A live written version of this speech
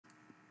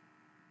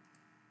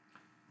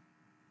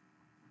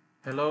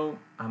Hello,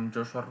 I'm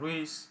Joshua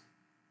Ruiz,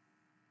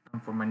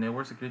 and for my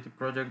network security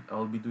project,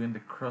 I'll be doing the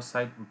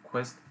cross-site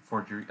request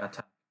forgery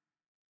attack.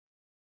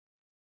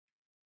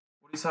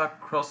 What is a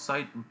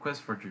cross-site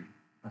request forgery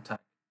attack?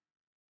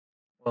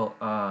 Well,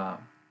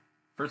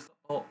 first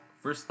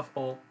of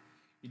all,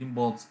 it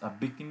involves a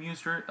victim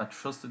user, a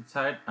trusted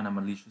site, and a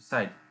malicious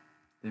site.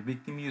 The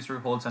victim user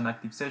holds an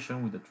active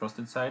session with the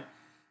trusted site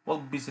while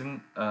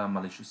visiting a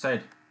malicious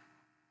site,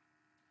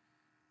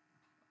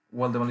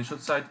 while the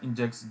malicious site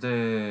injects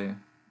the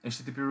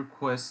HTTP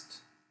request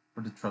for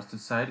the trusted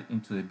site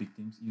into the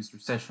victim's user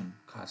session,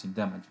 causing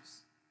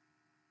damages.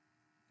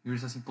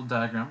 Here's a simple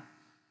diagram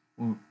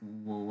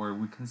where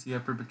we can see a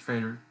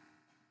perpetrator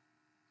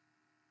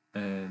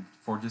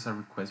forges a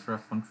request for a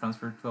fund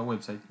transfer to a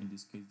website. In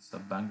this case, it's a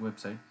bank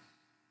website.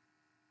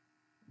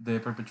 The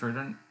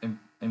perpetrator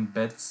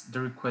embeds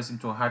the request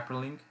into a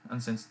hyperlink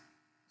and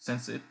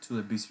sends it to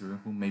the visitor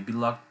who may be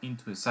logged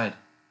into the site.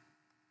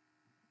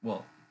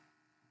 Well,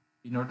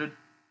 in order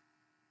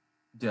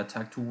the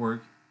attack to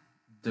work,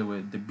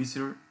 the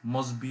visitor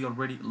must be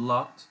already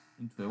logged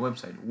into the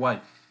website.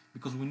 Why?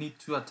 Because we need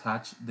to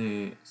attach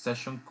the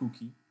session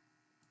cookie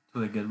to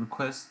the GET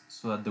request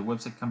so that the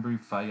website can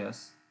verify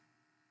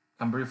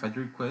the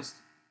request.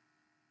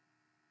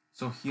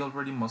 So he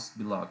already must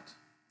be logged.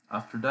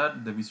 After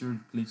that, the visitor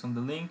clicks on the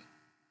link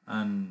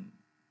and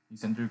he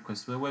sends the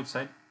request to the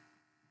website,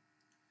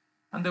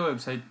 and the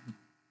website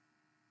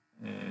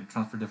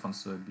transfers the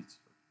funds to the visitor,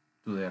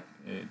 to the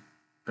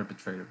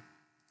perpetrator.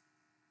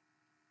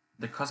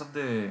 The cause of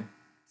the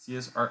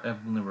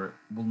CSRF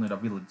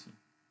vulnerability.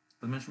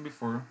 As mentioned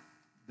before,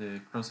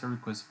 the cross-site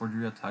request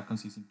forgery attack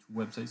consists in two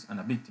websites and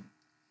a victim.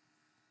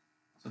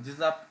 So this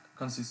lab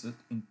consisted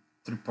in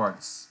three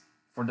parts.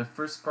 For the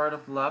first part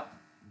of the lab,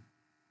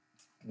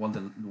 while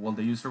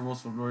the user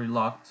was already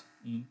logged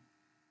in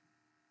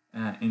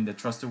the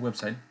trusted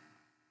website,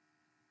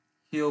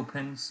 he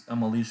opens a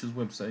malicious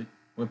web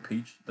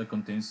page that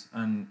contains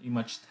an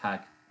image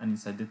tag, and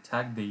inside the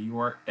tag the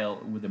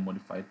URL with the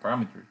modified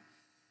parameter.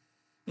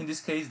 In this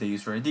case, the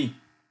user ID.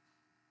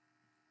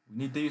 We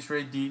need the user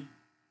ID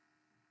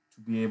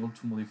to be able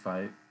to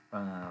modify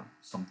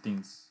some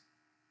things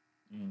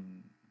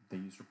in the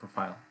user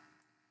profile.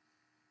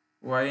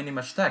 Why an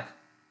image tag?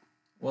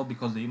 Well,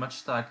 because the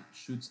image tag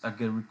shoots a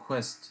GET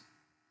request.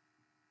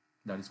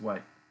 That is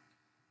why.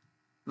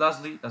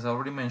 Lastly, as I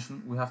already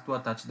mentioned, we have to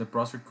attach the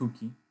browser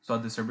cookie so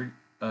that the server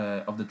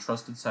of the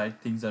trusted site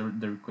thinks that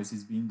the request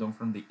is being done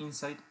from the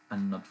inside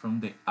and not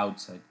from the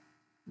outside.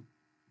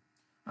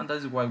 And that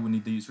is why we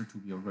need the user to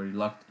be already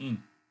logged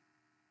in.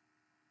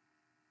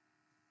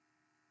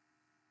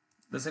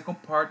 The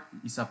second part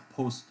is a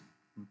post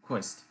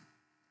request.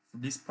 For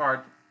this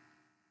part,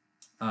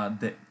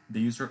 the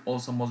user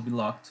also must be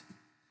logged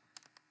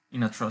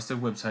in a trusted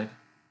website.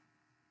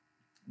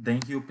 Then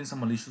he opens a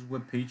malicious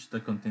web page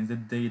that contains the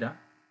data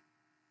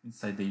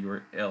inside the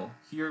URL.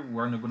 Here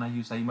we're not going to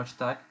use an image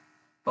tag,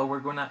 but we're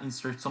going to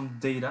insert some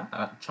data,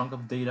 a chunk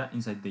of data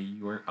inside the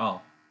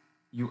URL.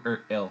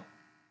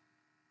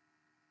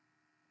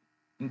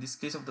 In this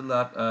case of the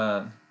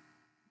lab,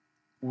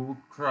 we will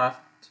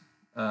craft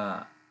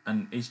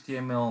an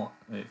HTML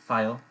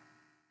file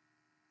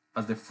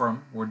as the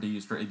form where the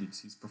user edits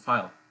his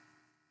profile.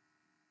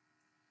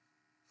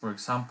 For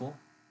example,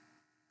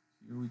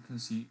 here we can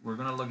see we're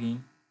going to log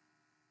in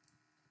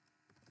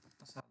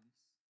as Alice.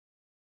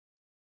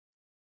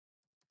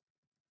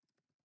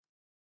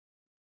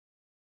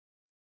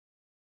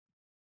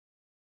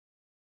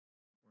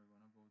 We're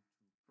going to go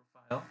to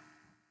profile.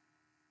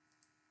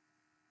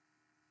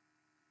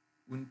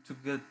 We need to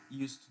get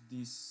used to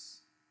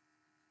this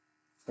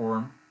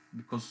form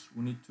because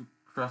we need to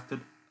craft it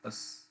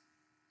as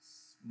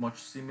much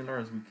similar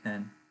as we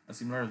can.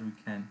 And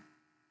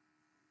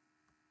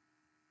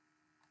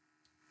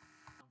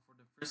for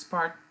the first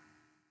part,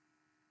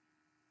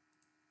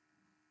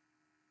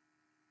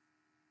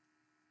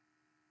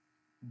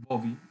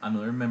 Bobby,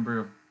 another member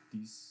of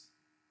this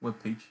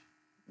webpage,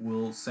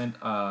 will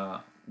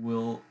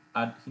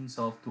add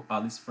himself to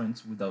Alice's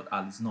friends without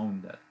Alice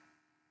knowing that.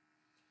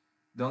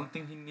 The only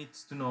thing he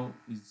needs to know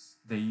is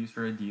the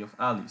user ID of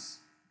Alice.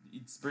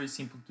 It's very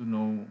simple to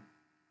know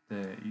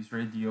the user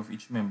ID of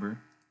each member.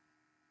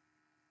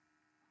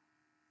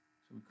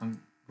 So we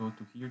can go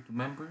to here to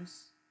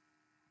members.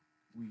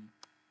 We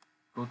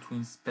go to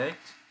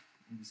inspect,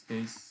 in this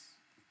case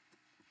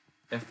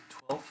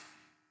F12,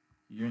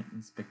 here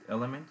inspect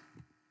element.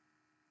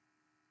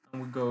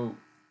 And we go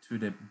to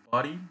the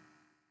body,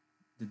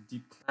 the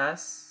div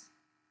class.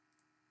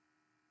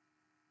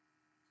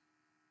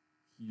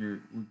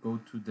 Here we go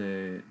to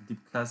the div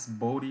class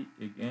body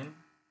again,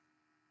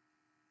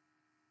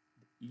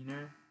 the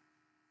inner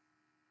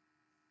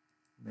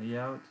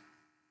layout.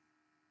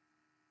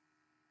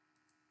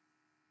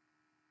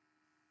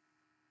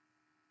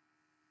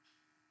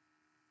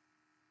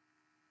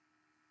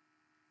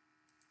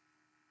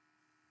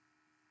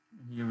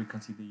 Here we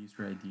can see the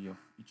user ID of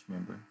each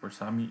member. For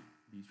Sammy,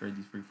 the user ID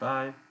is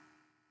 45,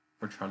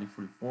 for Charlie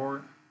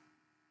 44,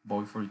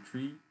 Boy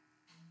 43,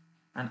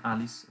 and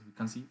Alice, as you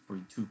can see,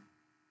 42.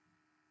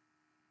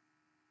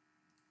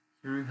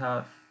 Here we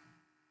have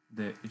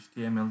the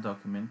HTML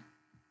document.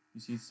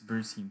 You see it's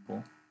very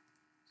simple.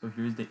 So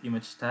here is the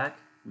image tag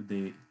with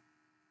the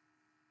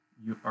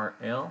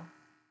URL,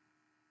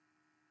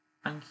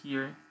 and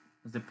here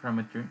as the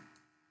parameter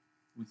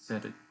we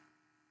set it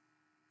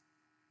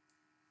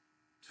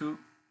to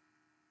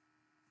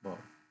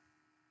body.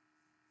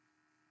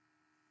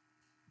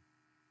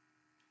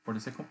 For the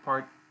second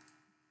part,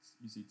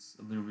 you see it's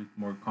a little bit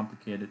more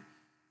complicated.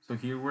 So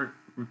here we're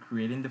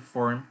creating the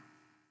form.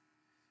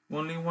 We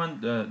only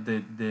want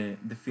the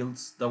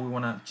fields that we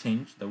want to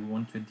change, that we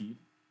want to edit.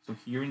 So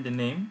here in the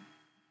name,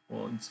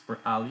 well, it's for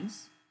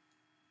Alice.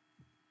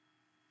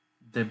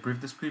 The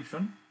brief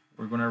description,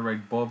 we're gonna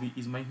write Bobby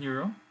is my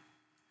hero,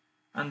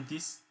 and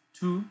this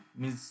to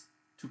means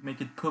to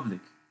make it public,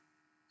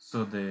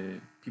 so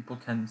the people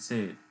can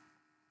see it.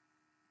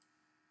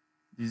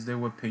 This is the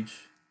web page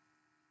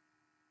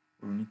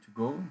where we need to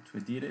go to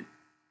edit it,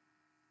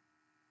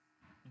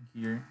 and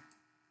here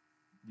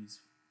this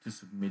to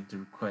submit the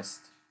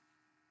request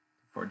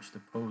to forge the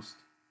post.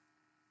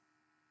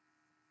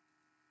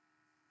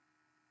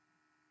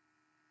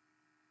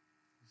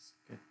 Let's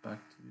get back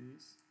to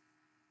this.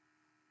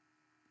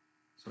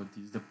 So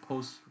this is the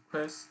post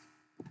request.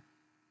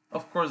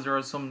 Of course, there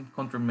are some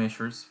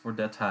countermeasures for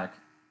the attack.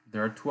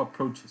 There are two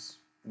approaches.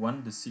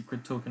 One, the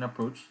secret token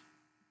approach,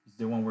 is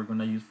the one we're going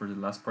to use for the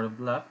last part of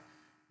the lab.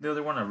 The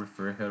other one, a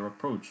refer header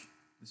approach.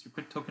 The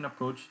secret token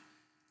approach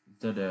is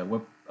that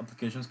web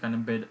applications can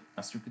embed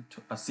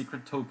a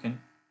secret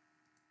token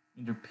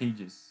in their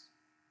pages.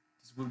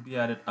 This will be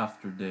added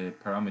after the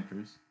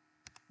parameters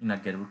in a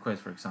GET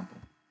request, for example.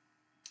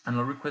 And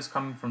all requests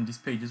coming from these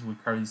pages will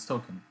carry this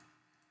token.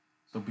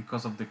 So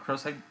because of the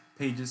cross-site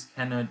pages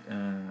cannot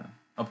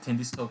obtain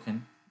this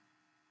token,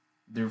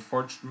 their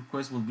forged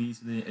requests will be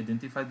easily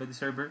identified by the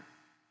server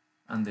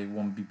and they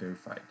won't be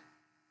verified.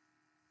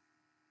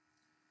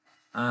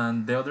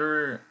 And the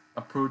other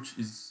approach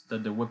is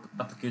that the web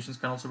applications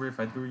can also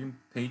verify the origin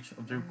page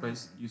of the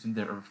request using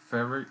the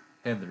referrer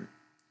header.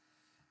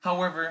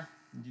 However,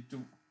 due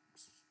to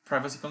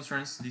privacy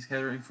concerns, this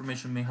header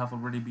information may have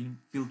already been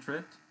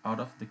filtered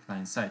out of the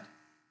client side.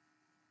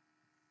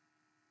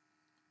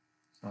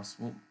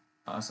 So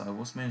as I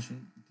was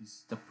mentioned, this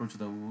is the approach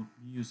that we will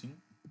be using.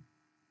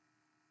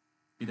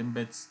 It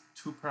embeds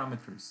two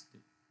parameters,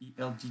 the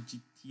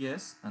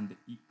ELGGTS and the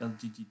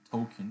ELGG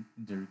token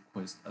in the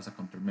request as a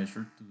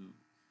countermeasure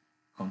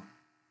to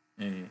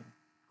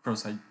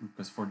cross-site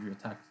request forgery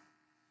attacks.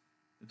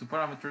 The two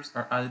parameters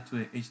are added to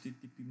the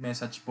HTTP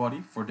message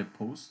body for the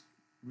post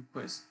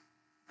request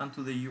and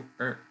to the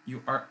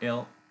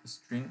URL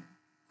string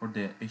for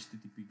the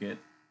HTTP GET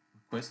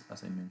request,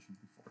 as I mentioned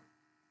before.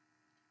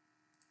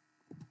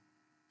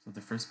 So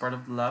the first part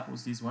of the lab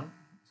was this one,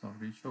 so I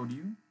already showed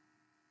you.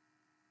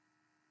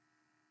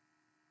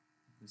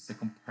 The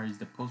second part is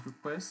the post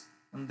request,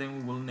 and then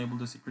we will enable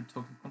the secret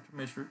token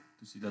countermeasure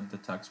to see that the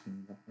attacks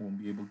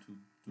won't be able to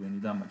do any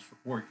damage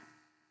or work.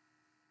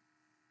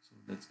 So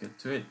let's get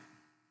to it.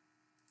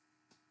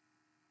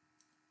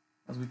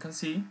 As we can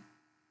see,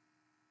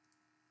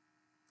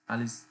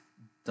 Alice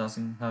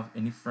doesn't have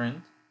any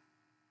friend,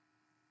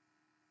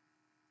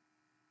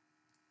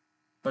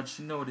 but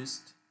she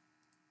noticed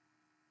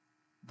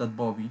that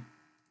Bobby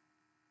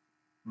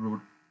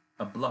wrote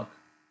a blog.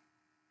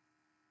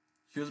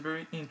 She was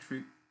very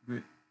intrigued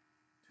to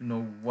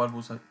know what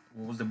was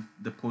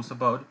the post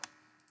about,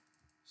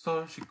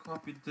 so she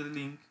copied the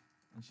link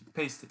and she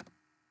pasted it.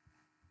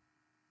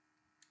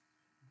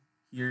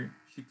 Here,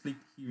 she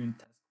clicked here in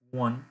task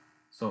 1,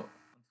 so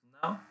until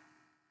now,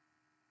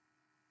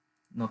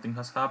 nothing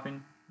has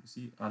happened. You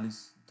see,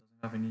 Alice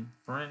doesn't have any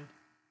friend,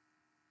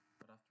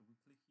 but after we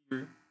click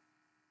here,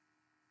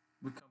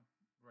 we come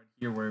right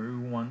here wherever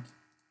we want.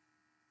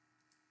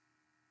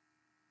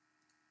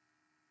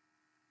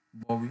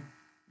 Bobby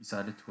is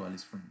added to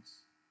Alice's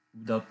friends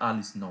without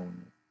Alice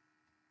knowing it.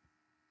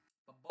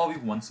 But Bobby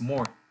wants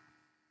more.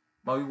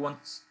 Bobby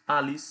wants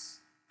Alice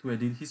to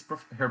edit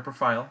her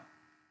profile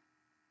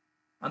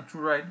and to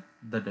write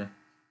that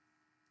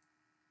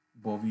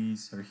Bobby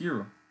is her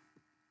hero.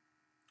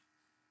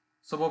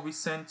 So Bobby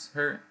sends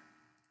her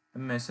a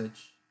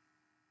message.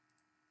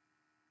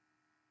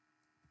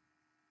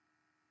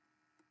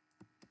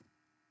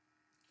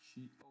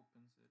 She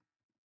opens it.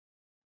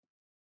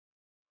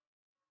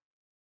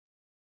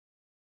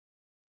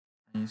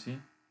 And you see,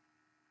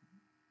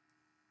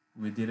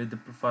 we did the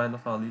profile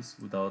of Alice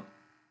without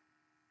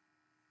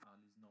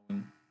Alice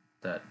knowing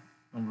that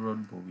on the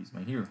road Bobby is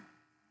my hero.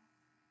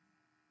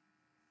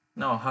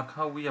 Now, how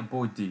can we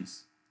avoid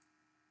this?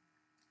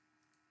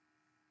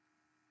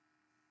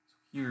 So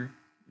here,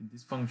 in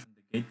this function,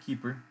 the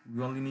gatekeeper,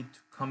 we only need to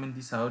comment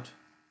this out.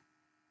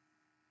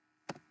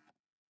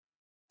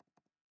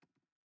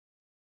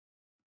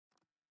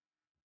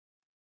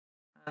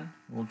 And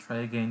we'll try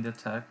again the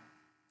attack.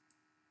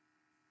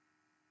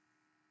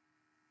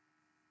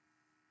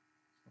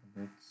 So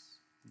let's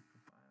click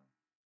profile,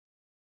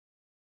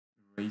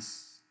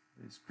 erase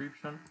the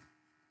description,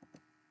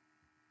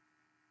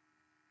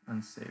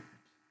 and save it.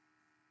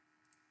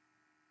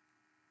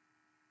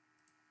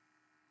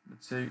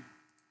 let's say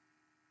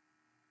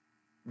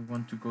we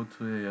want to go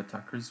to the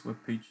attacker's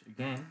webpage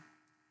again.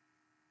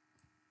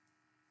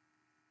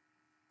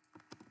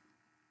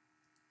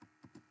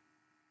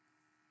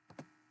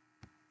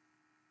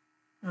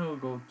 And we'll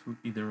go to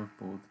either of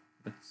both.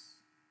 Let's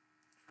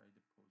try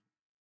the post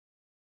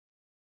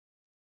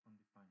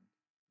undefined.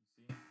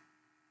 You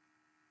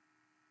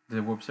see,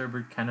 the web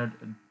server cannot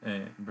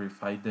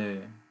verify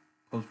the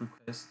post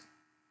request.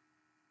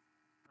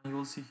 And you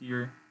will see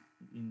here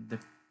in the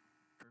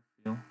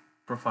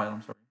profile,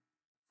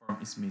 form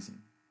is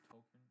missing.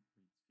 Token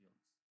reads fields.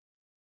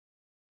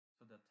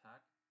 So the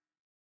attack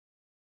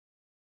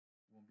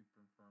won't be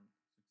performed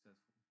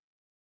successfully.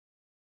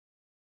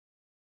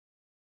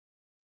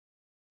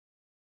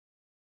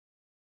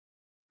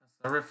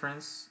 As a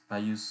reference, I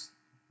use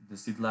the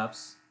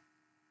SEEDLabs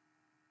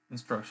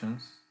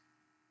instructions,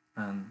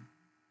 and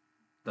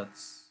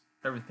that's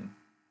everything.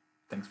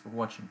 Thanks for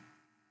watching.